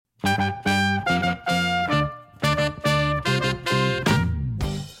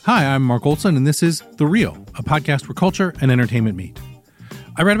Hi, I'm Mark Olson, and this is The Real, a podcast where culture and entertainment meet.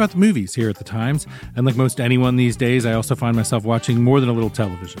 I write about the movies here at the Times, and like most anyone these days, I also find myself watching more than a little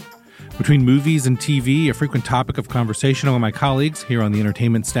television. Between movies and TV, a frequent topic of conversation among my colleagues here on the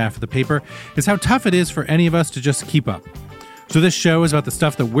entertainment staff of the paper is how tough it is for any of us to just keep up. So this show is about the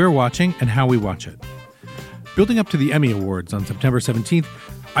stuff that we're watching and how we watch it. Building up to the Emmy Awards on September 17th,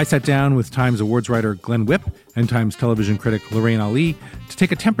 I sat down with Times Awards writer Glenn Whipp and Times television critic Lorraine Ali to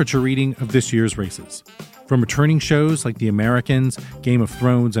take a temperature reading of this year's races. From returning shows like The Americans, Game of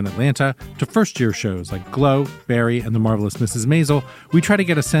Thrones, and Atlanta, to first-year shows like Glow, Barry, and The Marvelous Mrs. Maisel, we try to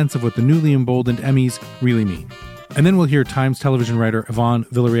get a sense of what the newly emboldened Emmys really mean. And then we'll hear Times television writer Yvonne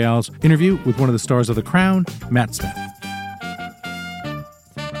Villarreal's interview with one of the stars of The Crown, Matt Smith.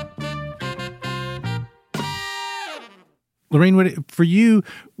 Lorraine, for you,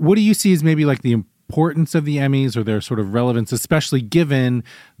 what do you see as maybe like the importance of the Emmys or their sort of relevance, especially given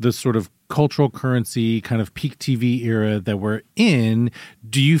the sort of cultural currency kind of peak TV era that we're in?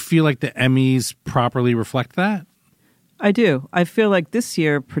 Do you feel like the Emmys properly reflect that? I do. I feel like this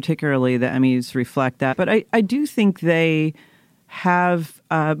year, particularly, the Emmys reflect that. But I do think they have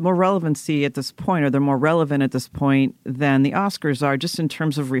more relevancy at this point, or they're more relevant at this point than the Oscars are, just in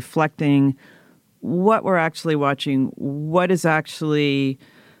terms of reflecting what we're actually watching, what is actually,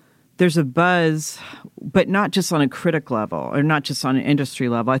 there's a buzz, but not just on a critic level or not just on an industry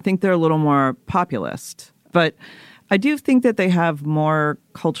level. I think they're a little more populist. But I do think that they have more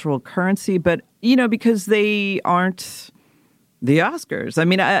cultural currency, but, you know, because they aren't the Oscars. I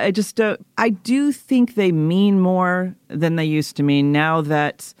mean, I do think they mean more than they used to mean now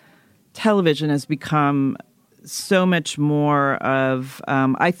that television has become so much more of,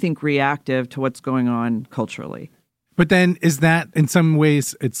 I think, reactive to what's going on culturally. But then is that, in some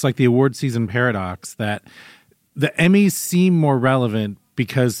ways, it's like the award season paradox that the Emmys seem more relevant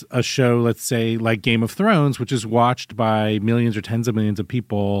because a show, let's say, like Game of Thrones, which is watched by millions or tens of millions of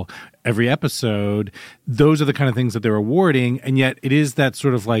people every episode, those are the kind of things that they're awarding. And yet it is that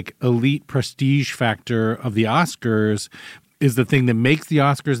sort of like elite prestige factor of the Oscars is the thing that makes the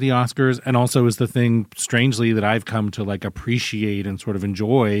Oscars, and also is the thing, strangely, that I've come to like appreciate and sort of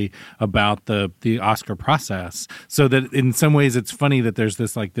enjoy about the Oscar process. So that in some ways it's funny that there's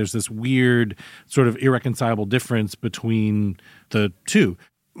this weird sort of irreconcilable difference between the two.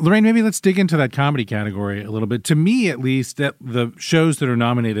 Lorraine, maybe let's dig into that comedy category a little bit. To me, at least, that the shows that are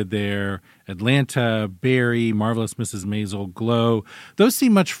nominated there, Atlanta, Barry, Marvelous Mrs. Maisel, Glow, those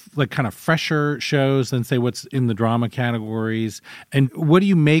seem much like kind of fresher shows than, say, what's in the drama categories. And what do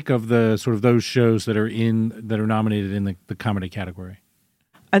you make of the sort of those shows that are nominated in the comedy category?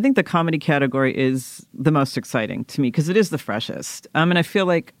 I think the comedy category is the most exciting to me because it is the freshest. And I feel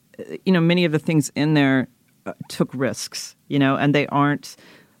like, you know, many of the things in there took risks, you know, and they aren't.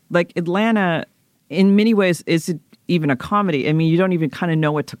 Like Atlanta, in many ways, is even a comedy. I mean, you don't even kind of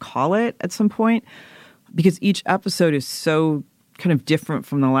know what to call it at some point because each episode is so kind of different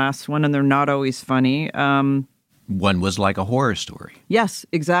from the last one, and they're not always funny. One was like a horror story. Yes,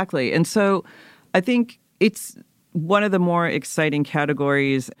 exactly. And so I think it's one of the more exciting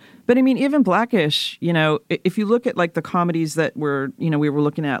categories. But I mean, even Blackish, you know, if you look at like the comedies that we were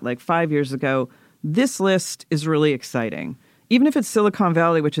looking at like 5 years ago, this list is really exciting. Even if it's Silicon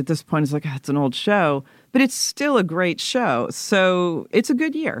Valley, which at this point is like, it's an old show, but it's still a great show. So it's a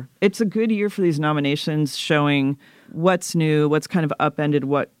good year. It's a good year for these nominations, showing what's new, what's kind of upended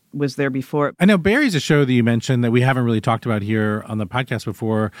what was there before. I know Barry's a show that you mentioned that we haven't really talked about here on the podcast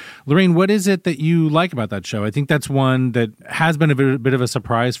before. Lorraine, what is it that you like about that show? I think that's one that has been a bit of a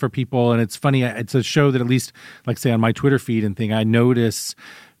surprise for people. And it's funny, it's a show that at least, like say on my Twitter feed and thing, I notice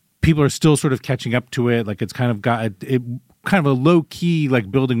people are still sort of catching up to it. Like it's kind of got it kind of a low key, like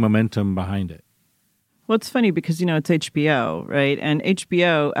building momentum behind it. Well, it's funny because, you know, it's HBO, right? And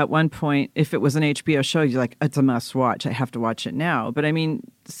HBO at one point, if it was an HBO show, you're like, it's a must watch. I have to watch it now. But I mean,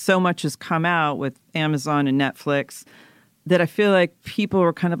 so much has come out with Amazon and Netflix that I feel like people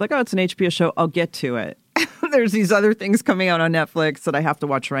were kind of like, oh, it's an HBO show. I'll get to it. There's these other things coming out on Netflix that I have to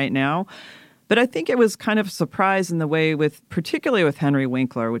watch right now. But I think it was kind of a surprise in the way particularly with Henry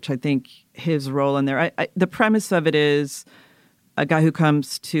Winkler, which I think his role in there, the premise of it is a guy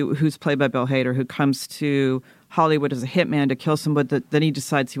who's played by Bill Hader, who comes to Hollywood as a hitman to kill someone, but then he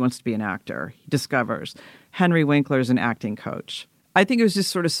decides he wants to be an actor. He discovers Henry Winkler is an acting coach. I think it was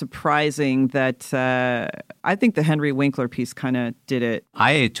just sort of surprising that I think the Henry Winkler piece kind of did it.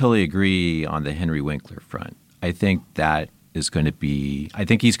 I totally agree on the Henry Winkler front. I think that is going to be – I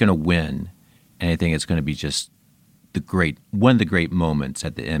think he's going to win, and I think it's going to be just one of the great moments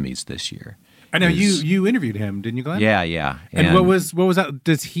at the Emmys this year. I know you interviewed him, didn't you, Glenn? Yeah. And what was that?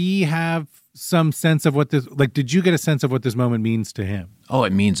 Does he have some sense of what this, like, did you get a sense of what this moment means to him? Oh,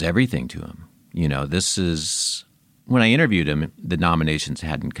 it means everything to him. This is, when I interviewed him, the nominations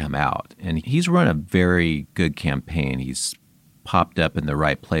hadn't come out. And he's run a very good campaign. He's popped up in the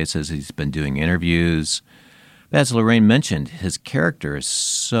right places. He's been doing interviews. But as Lorraine mentioned, his character is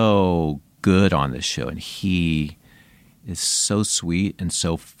so good on this show. And he is so sweet and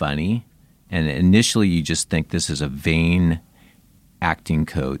so funny. And initially you just think this is a vain acting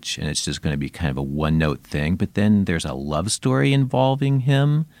coach and it's just going to be kind of a one-note thing. But then there's a love story involving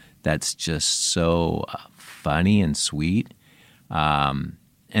him that's just so funny and sweet. And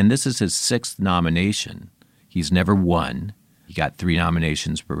this is his 6th nomination. He's never won. He got 3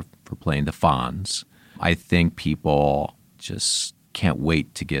 nominations for playing the Fonz. I think people just can't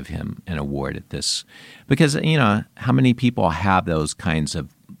wait to give him an award at this. Because, how many people have those kinds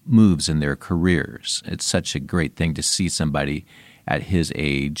of moves in their careers? It's such a great thing to see somebody at his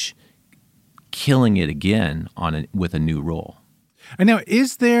age killing it again with a new role. And now,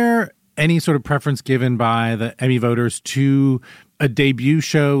 is there any sort of preference given by the Emmy voters to a debut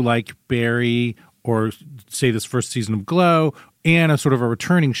show like Barry or, say, this first season of Glow and a sort of a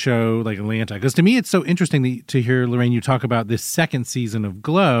returning show like Atlanta? Because to me, it's so interesting to hear, Lorraine, you talk about this second season of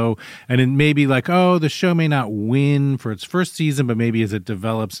Glow, and it may be like, oh, the show may not win for its first season, but maybe as it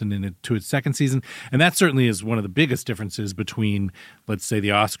develops and into its second season. And that certainly is one of the biggest differences between, let's say, the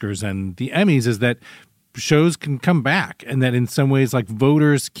Oscars and the Emmys, is that shows can come back, and that in some ways, like,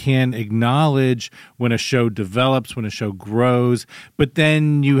 voters can acknowledge when a show develops, when a show grows, but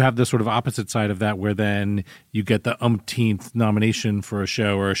then you have the sort of opposite side of that where then you get the umpteenth nomination for a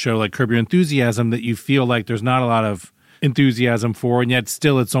show, or a show like Curb Your Enthusiasm that you feel like there's not a lot of enthusiasm for, and yet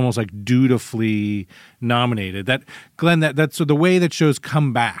still it's almost like dutifully nominated. That, Glenn, that's so the way that shows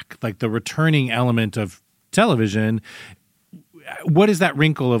come back, like the returning element of television. What does that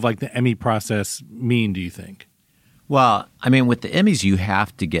wrinkle of like the Emmy process mean, do you think? Well, I mean, with the Emmys, you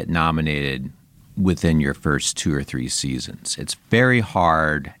have to get nominated within your first 2 or 3 seasons. It's very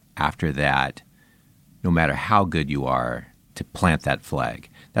hard after that, no matter how good you are, to plant that flag.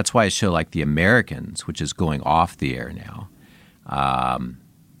 That's why a show like The Americans, which is going off the air now,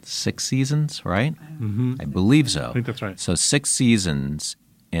 6 seasons, right? Mm-hmm. I believe so. I think that's right. So 6 seasons.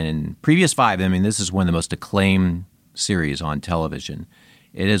 And in previous 5, I mean, this is one of the most acclaimed series on television.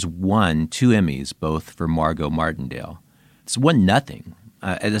 It has won 2 Emmys, both for Margot Martindale. It's won nothing,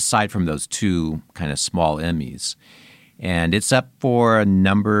 aside from those 2 kind of small Emmys. And it's up for a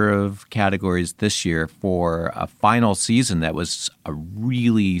number of categories this year for a final season that was a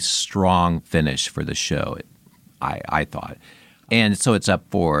really strong finish for the show, I thought. And so it's up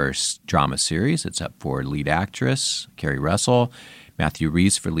for drama series. It's up for lead actress, Kerry Russell, Matthew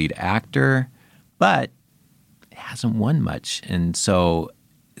Rhys for lead actor. But hasn't won much. And so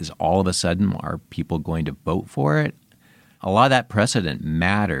is all of a sudden, are people going to vote for it? A lot of that precedent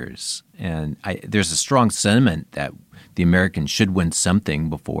matters. And there's a strong sentiment that The Americans should win something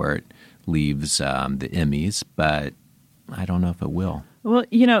before it leaves the Emmys, but I don't know if it will. Well,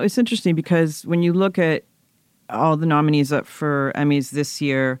 it's interesting because when you look at all the nominees up for Emmys this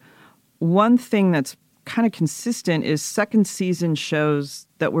year, one thing that's kind of consistent is second season shows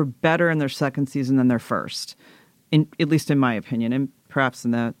that were better in their second season than their first. At least in my opinion, and perhaps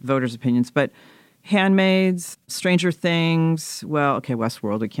in the voters' opinions. But Handmaids, Stranger Things,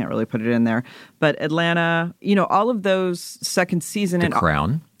 Westworld, we can't really put it in there. But Atlanta, all of those second season. The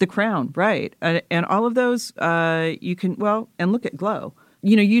Crown. The Crown, right. And all of those, you can, and look at Glow.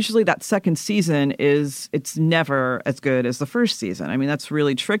 Usually that second season it's never as good as the first season. I mean, that's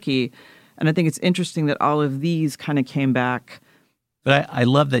really tricky. And I think it's interesting that all of these kind of came back. But I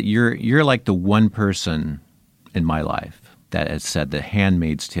love that you're like the one person in my life that has said The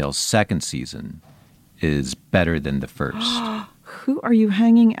Handmaid's Tale second season is better than the first. Who are you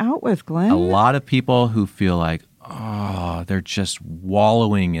hanging out with, Glenn? A lot of people who feel like, they're just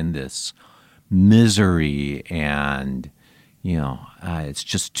wallowing in this misery and, it's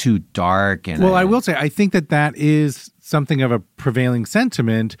just too dark. And I will say, I think that is something of a prevailing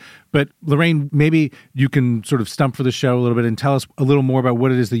sentiment. But Lorraine, maybe you can sort of stump for the show a little bit and tell us a little more about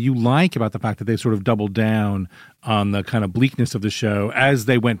what it is that you like about the fact that they sort of doubled down on the kind of bleakness of the show as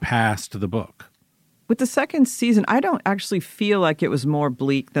they went past the book. With the second season, I don't actually feel like it was more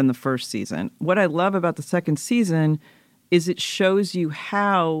bleak than the first season. What I love about the second season is it shows you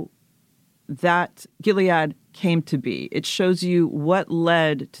how that Gilead came to be. It shows you what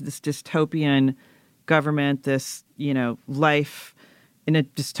led to this dystopian government, this, life in a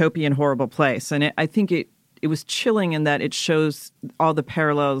dystopian, horrible place. And I think it was chilling in that it shows all the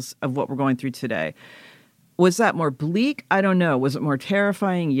parallels of what we're going through today. Was that more bleak? I don't know. Was it more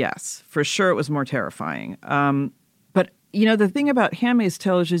terrifying? Yes, for sure it was more terrifying. But, the thing about Handmaid's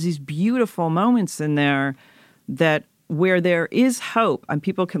Tale is there's these beautiful moments in there that where there is hope, and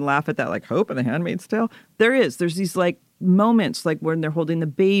people can laugh at that, like hope in the Handmaid's Tale. There's these like moments like when they're holding the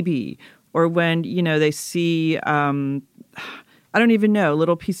baby or when, they see, I don't even know, a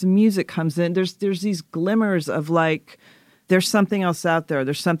little piece of music comes in. There's these glimmers of like, there's something else out there.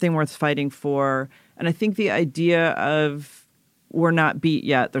 There's something worth fighting for. And I think the idea of we're not beat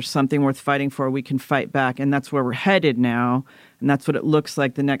yet. There's something worth fighting for. We can fight back. And that's where we're headed now. And that's what it looks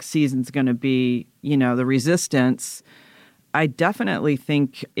like the next season's going to be, the resistance. I definitely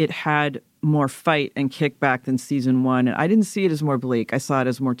think it had more fight and kickback than season 1. And I didn't see it as more bleak. I saw it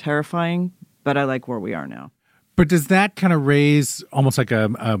as more terrifying, but I like where we are now. But does that kind of raise almost like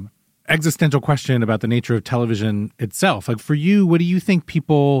a existential question about the nature of television itself? Like for you, what do you think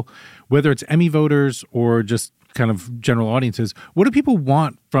people, whether it's Emmy voters or just kind of general audiences, what do people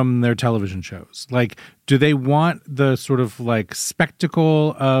want from their television shows? Like, do they want the sort of like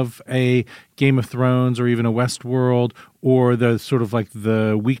spectacle of a Game of Thrones or even a Westworld, or the sort of like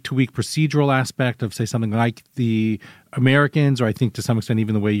the week-to-week procedural aspect of, say, something like The Americans, or I think to some extent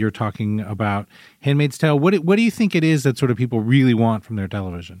even the way you're talking about Handmaid's Tale? What do you think it is that sort of people really want from their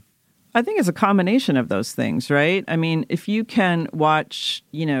television? I think it's a combination of those things, right? I mean, if you can watch,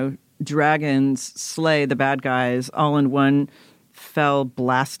 dragons slay the bad guys all in one fell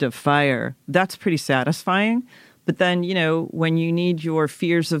blast of fire, that's pretty satisfying. But then, when you need your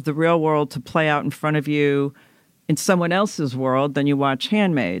fears of the real world to play out in front of you in someone else's world, then you watch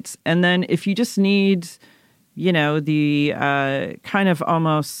Handmaids. And then if you just need, the kind of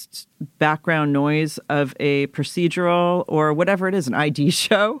almost background noise of a procedural or whatever it is, an ID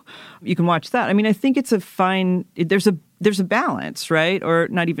show, you can watch that. I mean, I think it's there's a balance, right? Or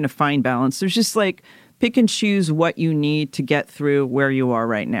not even a fine balance. There's just like pick and choose what you need to get through where you are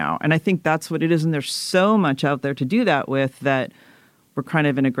right now. And I think that's what it is. And there's so much out there to do that with that we're kind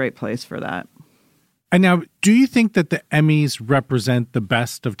of in a great place for that. And now, do you think that the Emmys represent the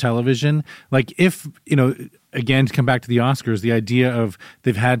best of television? Like if, again, to come back to the Oscars, the idea of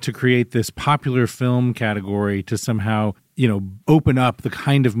they've had to create this popular film category to somehow, open up the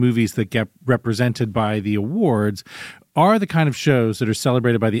kind of movies that get represented by the awards, are the kind of shows that are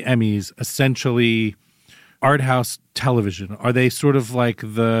celebrated by the Emmys essentially art house television? Are they sort of like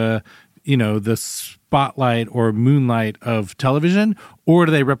the spotlight or moonlight of television, or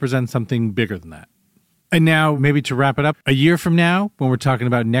do they represent something bigger than that? And now, maybe to wrap it up, a year from now, when we're talking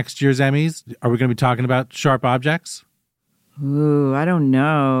about next year's Emmys, are we going to be talking about Sharp Objects? Ooh, I don't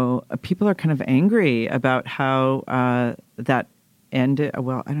know. People are kind of angry about how that ended.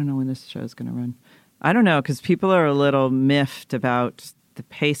 Well, I don't know when this show is going to run. I don't know, because people are a little miffed about the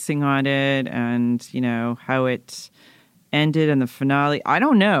pacing on it and, how it ended in the finale. I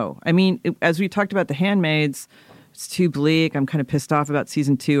don't know. I mean, as we talked about The Handmaids, it's too bleak. I'm kind of pissed off about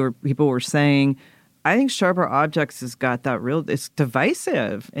season 2, or people were saying. I think Sharper Objects has got that it's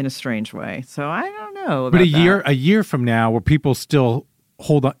divisive in a strange way. So I don't know about But a year from now, where people still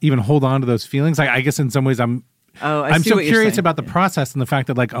hold on to those feelings, like I guess in some ways I'm so curious about the process and the fact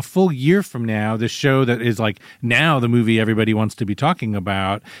that like a full year from now, this show that is like now the movie everybody wants to be talking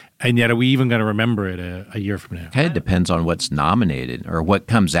about, and yet are we even going to remember it a year from now? Kind of depends on what's nominated or what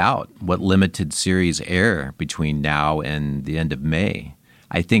comes out, what limited series air between now and the end of May.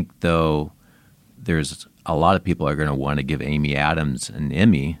 I think, though, there's a lot of people are going to want to give Amy Adams an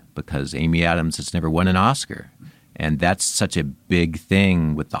Emmy because Amy Adams has never won an Oscar. And that's such a big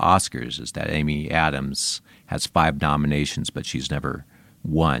thing with the Oscars, is that Amy Adams has 5 nominations, but she's never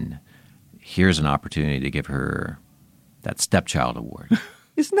won. Here's an opportunity to give her that Stepchild Award.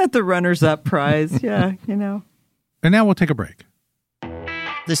 Isn't that the runners-up prize? Yeah, And now we'll take a break.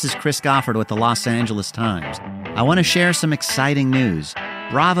 This is Chris Goffard with the Los Angeles Times. I want to share some exciting news.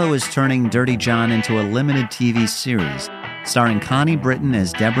 Bravo is turning Dirty John into a limited TV series, starring Connie Britton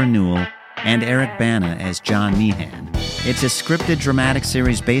as Deborah Newell and Eric Bana as John Meehan. It's a scripted dramatic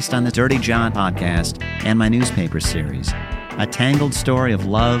series based on the Dirty John podcast and my newspaper series. A tangled story of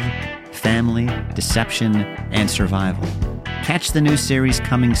love, family, deception, and survival. Catch the new series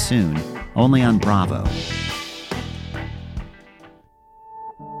coming soon, only on Bravo.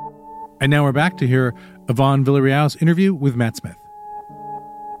 And now we're back to hear Yvonne Villarreal's interview with Matt Smith.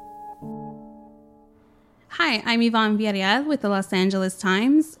 Hi, I'm Yvonne Villarreal with the Los Angeles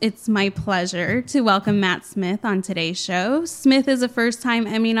Times. It's my pleasure to welcome Matt Smith on today's show. Smith is a first-time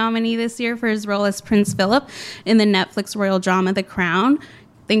Emmy nominee this year for his role as Prince Philip in the Netflix royal drama The Crown.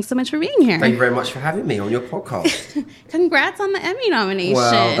 Thanks so much for being here. Thank you very much for having me on your podcast. Congrats on the Emmy nomination.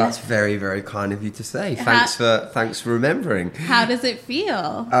 Well, that's very, very kind of you to say. Thanks for remembering. How does it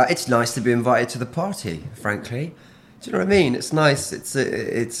feel? It's nice to be invited to the party, frankly. Do you know what I mean? It's nice.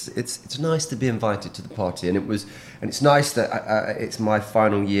 It's nice to be invited to the party, and it's nice that it's my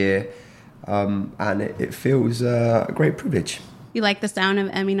final year, and it feels a great privilege. You like the sound of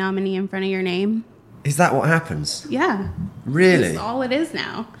Emmy nominee in front of your name? Is that what happens? Yeah. Really? That's all it is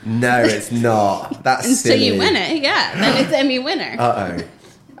now. No, it's not. That's Until silly. you win it, yeah. Then it's Emmy winner. Uh-oh.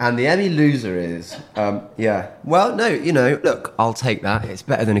 And the Emmy loser is, yeah. Well, no, look, I'll take that. It's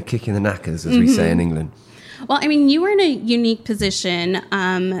better than a kick in the knackers, as we say in England. Well, I mean, you were in a unique position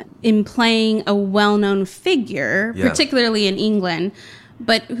in playing a well-known figure, particularly in England,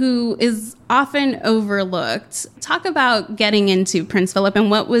 but who is often overlooked. Talk about getting into Prince Philip,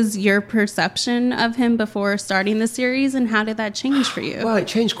 and what was your perception of him before starting the series, and how did that change for you? Well, it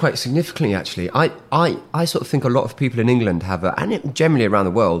changed quite significantly, actually. I sort of think a lot of people in England have, and generally around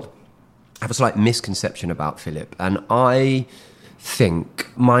the world, have a slight misconception about Philip, and I think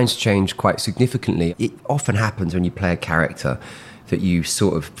mine's changed quite significantly. It often happens when you play a character that you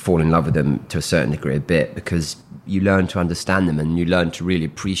sort of fall in love with them to a certain degree a bit, because you learn to understand them and you learn to really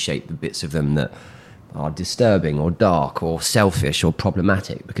appreciate the bits of them that are disturbing or dark or selfish or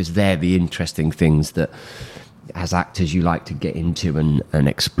problematic, because they're the interesting things that as actors you like to get into and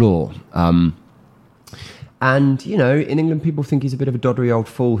explore. And, in England people think he's a bit of a doddery old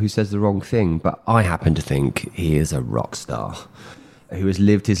fool who says the wrong thing, but I happen to think he is a rock star who has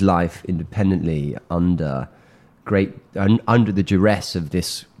lived his life independently under the duress of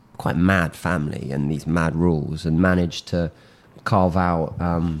this quite mad family and these mad rules, and managed to carve out,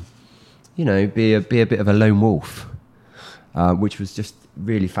 be a bit of a lone wolf, which was just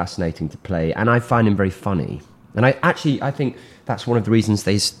really fascinating to play. And I find him very funny. And I think that's one of the reasons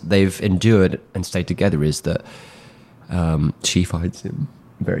they've endured and stayed together, is that she finds him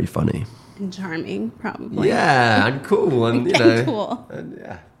very funny. And charming, probably. Yeah, and cool. And, cool.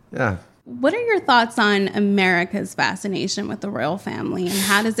 And yeah. What are your thoughts on America's fascination with the royal family, and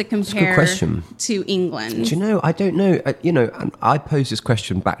how does it compare to England? Do you know, I don't know. And I pose this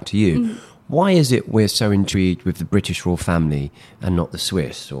question back to you. Mm-hmm. Why is it we're so intrigued with the British royal family and not the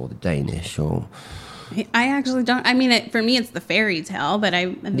Swiss or the Danish or... I actually don't. I mean, for me, it's the fairy tale, but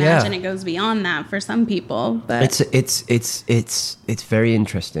I imagine it goes beyond that for some people. But it's very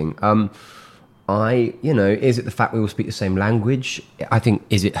interesting. Is it the fact we all speak the same language? I think,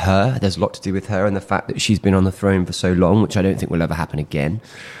 is it her? There's a lot to do with her and the fact that she's been on the throne for so long, which I don't think will ever happen again.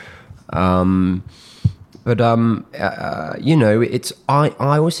 I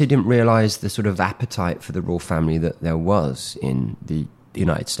also didn't realise the sort of appetite for the royal family that there was in the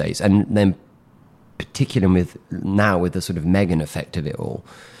United States, and then particularly with the sort of Meghan effect of it all.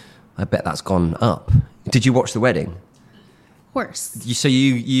 I bet that's gone up. Did you watch the wedding? Of course. So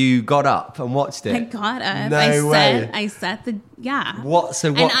you got up and watched it? I got up. No way. I set the, yeah. What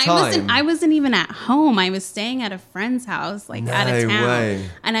time? I wasn't even at home. I was staying at a friend's house, out of town. No way.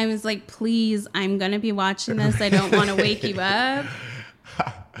 And I was like, please, I'm going to be watching this. I don't want to wake you up.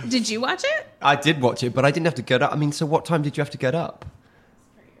 Did you watch it? I did watch it, but I didn't have to get up. I mean, so what time did you have to get up?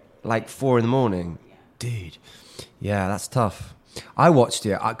 Like 4 a.m? Yeah. Dude. Yeah, that's tough. I watched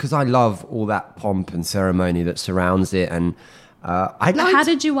it because I love all that pomp and ceremony that surrounds it, and how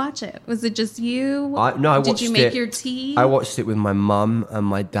did you watch it? Was it just you? I watched it. Did you make your tea? I watched it with my mum and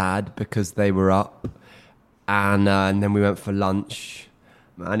my dad because they were up, and then we went for lunch,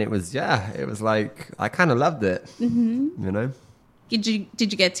 and it was like I kind of loved it. Mm-hmm. Did you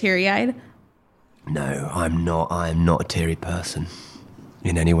get teary-eyed? No, I'm not. I am not a teary person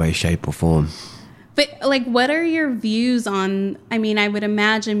in any way, shape, or form. But, what are your views on... I mean, I would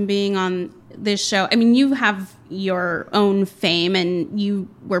imagine being on this show... I mean, you have your own fame, and you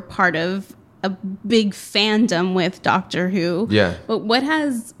were part of a big fandom with Doctor Who. Yeah. But what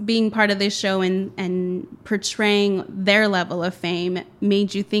has being part of this show and portraying their level of fame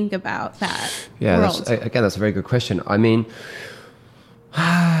made you think about that world? That's a very good question. I mean...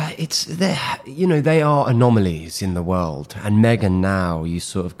 they are anomalies in the world, and Meghan now, you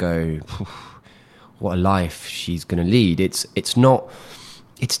sort of go, what a life she's going to lead. It's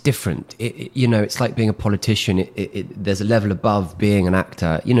different. It's like being a politician. There's a level above being an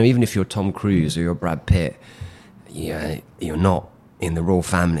actor. Even if you're Tom Cruise or you're Brad Pitt, you're not in the royal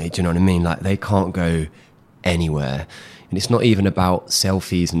family. Do you know what I mean? Like, they can't go anywhere. And it's not even about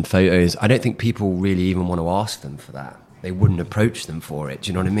selfies and photos. I don't think people really even want to ask them for that. They wouldn't approach them for it. Do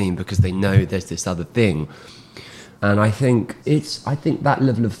you know what I mean? Because they know there's this other thing. And I think that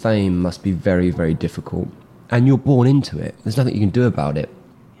level of fame must be very, very difficult. And you're born into it. There's nothing you can do about it.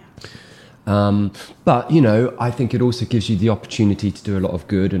 But, I think it also gives you the opportunity to do a lot of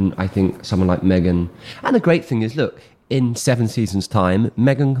good. And I think someone like Megan... And the great thing is, look, in 7 seasons' time,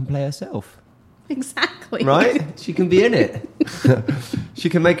 Megan can play herself. Exactly. Right? She can be in it. She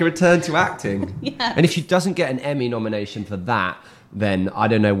can make a return to acting. Yes. And if she doesn't get an Emmy nomination for that, then I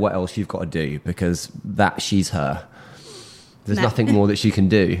don't know what else you've got to do, because she's her. There's nothing more that she can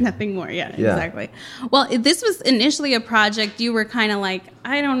do. Nothing more, yeah, exactly. Well, this was initially a project you were kind of like,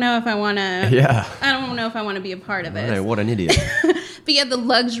 I don't know if I want to. Yeah. I don't know if I want to be a part of it. I know, what an idiot. But you had the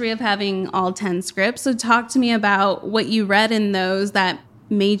luxury of having all 10 scripts. So talk to me about what you read in those that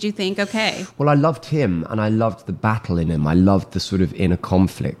made you think, okay. Well, I loved him, and I loved the battle in him. I loved the sort of inner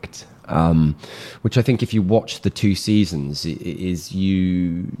conflict, which I think if you watch the 2 seasons,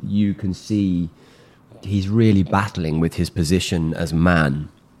 you can see he's really battling with his position as a man.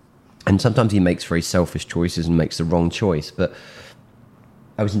 And sometimes he makes very selfish choices and makes the wrong choice. But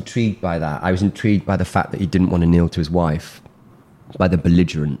I was intrigued by that. I was intrigued by the fact that he didn't want to kneel to his wife, by the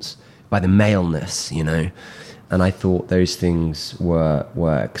belligerence, by the maleness, And I thought those things were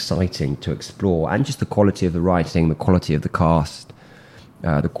exciting to explore. And just the quality of the writing, the quality of the cast,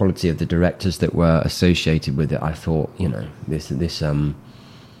 the quality of the directors that were associated with it. I thought,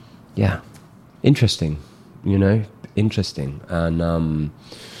 interesting, interesting. And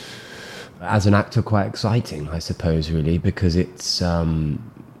as an actor, quite exciting, I suppose, really, because it's, I've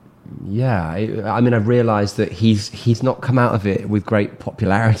realised that he's not come out of it with great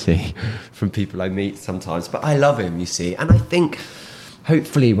popularity from people I meet sometimes, but I love him, you see. And I think,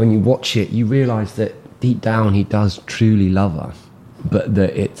 hopefully, when you watch it, you realise that deep down he does truly love her, but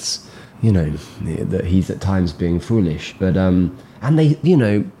that it's, that he's at times being foolish. But, and they,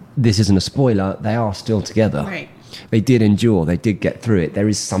 this isn't a spoiler, they are still together. Right. They did endure, they did get through it. There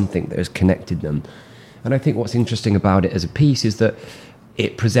is something that has connected them. And I think what's interesting about it as a piece is that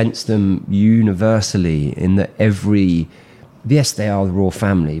it presents them universally in that yes, they are the royal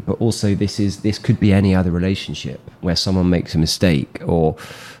family, but also this could be any other relationship where someone makes a mistake, or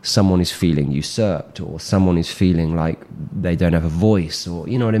someone is feeling usurped, or someone is feeling like they don't have a voice, or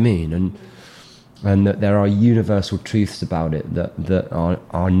you know what I mean? And that there are universal truths about it that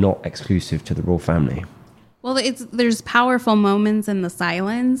are not exclusive to the royal family. Well, there's powerful moments in the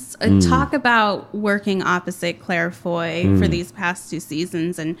silence. Talk about working opposite Claire Foy for these past 2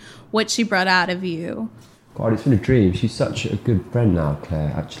 seasons and what she brought out of you. God, it's been a dream. She's such a good friend now,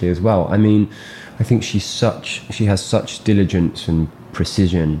 Claire, actually, as well. I mean, I think she has such diligence and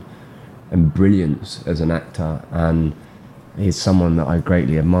precision and brilliance as an actor, and is someone that I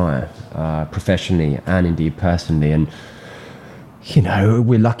greatly admire, professionally and indeed personally. And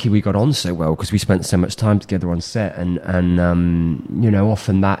we're lucky we got on so well because we spent so much time together on set, and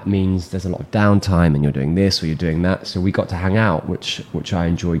often that means there's a lot of downtime and you're doing this or you're doing that. So we got to hang out, which I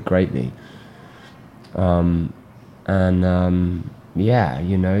enjoyed greatly. It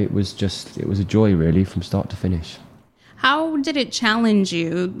was a joy really from start to finish. How did it challenge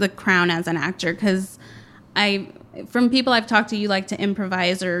you, the crown as an actor? Because from people I've talked to, you like to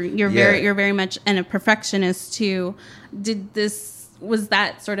improvise, or you're very much a perfectionist too. Was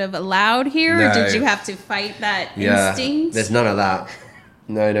that sort of allowed here, or did you have to fight that instinct? There's none of that.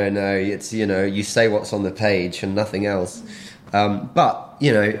 No. It's you say what's on the page and nothing else. But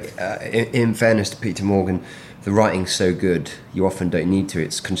in fairness to Peter Morgan, the writing's so good, you often don't need to.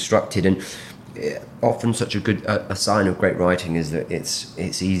 It's constructed, and often such a sign of great writing is that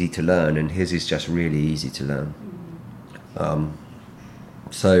it's easy to learn, and his is just really easy to learn.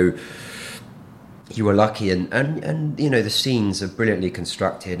 So you were lucky, and the scenes are brilliantly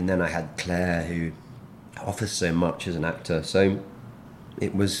constructed, and then I had Claire, who offers so much as an actor. So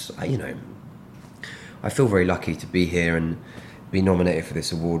it was, I feel very lucky to be here and be nominated for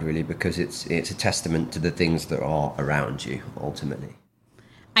this award, really, because it's a testament to the things that are around you ultimately.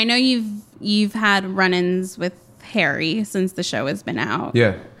 I know you've had run-ins with Harry since the show has been out.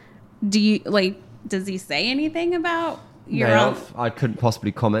 Yeah. Does he say anything about your own? I couldn't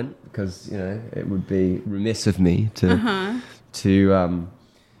possibly comment because it would be remiss of me to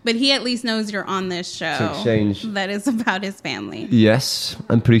But he at least knows you're on this show to exchange. That is about his family. Yes,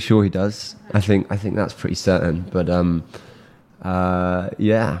 I'm pretty sure he does. I think that's pretty certain. But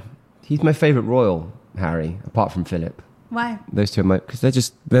he's my favourite royal, Harry, apart from Philip. Why? Those two are because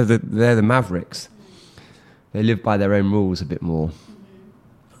they're the Mavericks. They live by their own rules a bit more,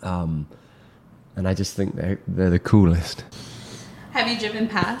 and I just think they're the coolest. Have you driven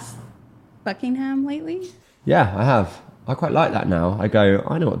past Buckingham lately? Yeah, I have. I quite like that now. I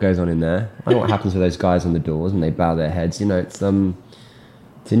know what goes on in there. I know what happens to those guys on the doors and they bow their heads. It's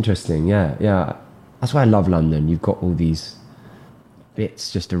interesting. Yeah. That's why I love London. You've got all these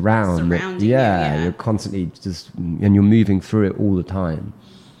bits just around. Surrounding you, yeah. You're constantly and you're moving through it all the time.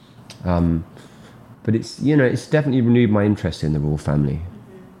 But it's definitely renewed my interest in the royal family.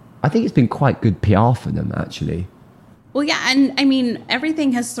 I think it's been quite good PR for them, actually. Well, yeah, and I mean,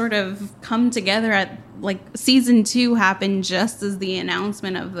 everything has sort of come together at, like, season 2 happened just as the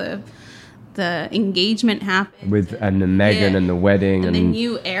announcement of the engagement happened. And the Meghan and the wedding. And the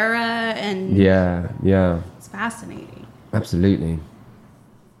new era, and... Yeah. It's fascinating. Absolutely.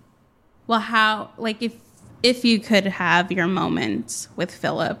 Well, if you could have your moment with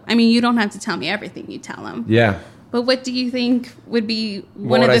Philip, I mean, you don't have to tell me everything you tell him. Yeah. But what do you think would be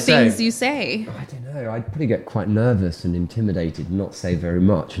one of the things you say? I don't know. I'd probably get quite nervous and intimidated and not say very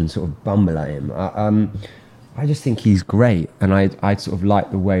much and sort of bumble at him. I just think he's great, and I sort of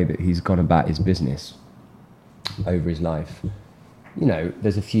like the way that he's gone about his business over his life. You know,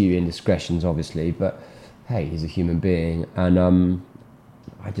 there's a few indiscretions, obviously, but hey, he's a human being, and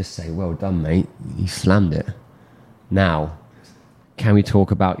I just say, well done, mate. You slammed it. Now, can we talk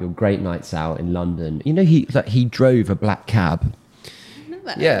about your great nights out in London? You know, he drove a black cab. I know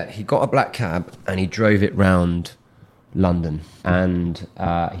that. Yeah, he got a black cab and he drove it round London. And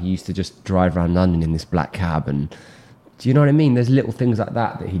he used to just drive around London in this black cab. And do you know what I mean? There's little things like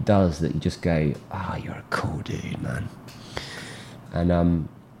that he does that you just go, you're a cool dude, man. And,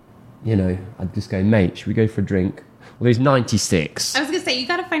 you know, I'd just go, mate, should we go for a drink? Well, he's 96. I was going to say, you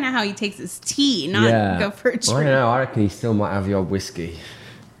got to find out how he takes his tea, not go for a drink. I don't know. I reckon he still might have the old whiskey.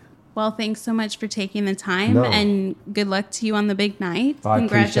 Well, thanks so much for taking the time, and good luck to you on the big night. I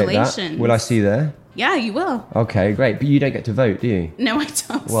Congratulations. Appreciate that. Will I see you there? Yeah, you will. Okay, great. But you don't get to vote, do you? No, I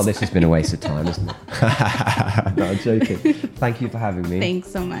don't. Well, this has been a waste of time, isn't it? No, I'm joking. Thank you for having me.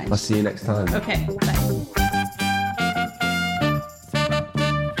 Thanks so much. I'll see you next time. Okay, bye.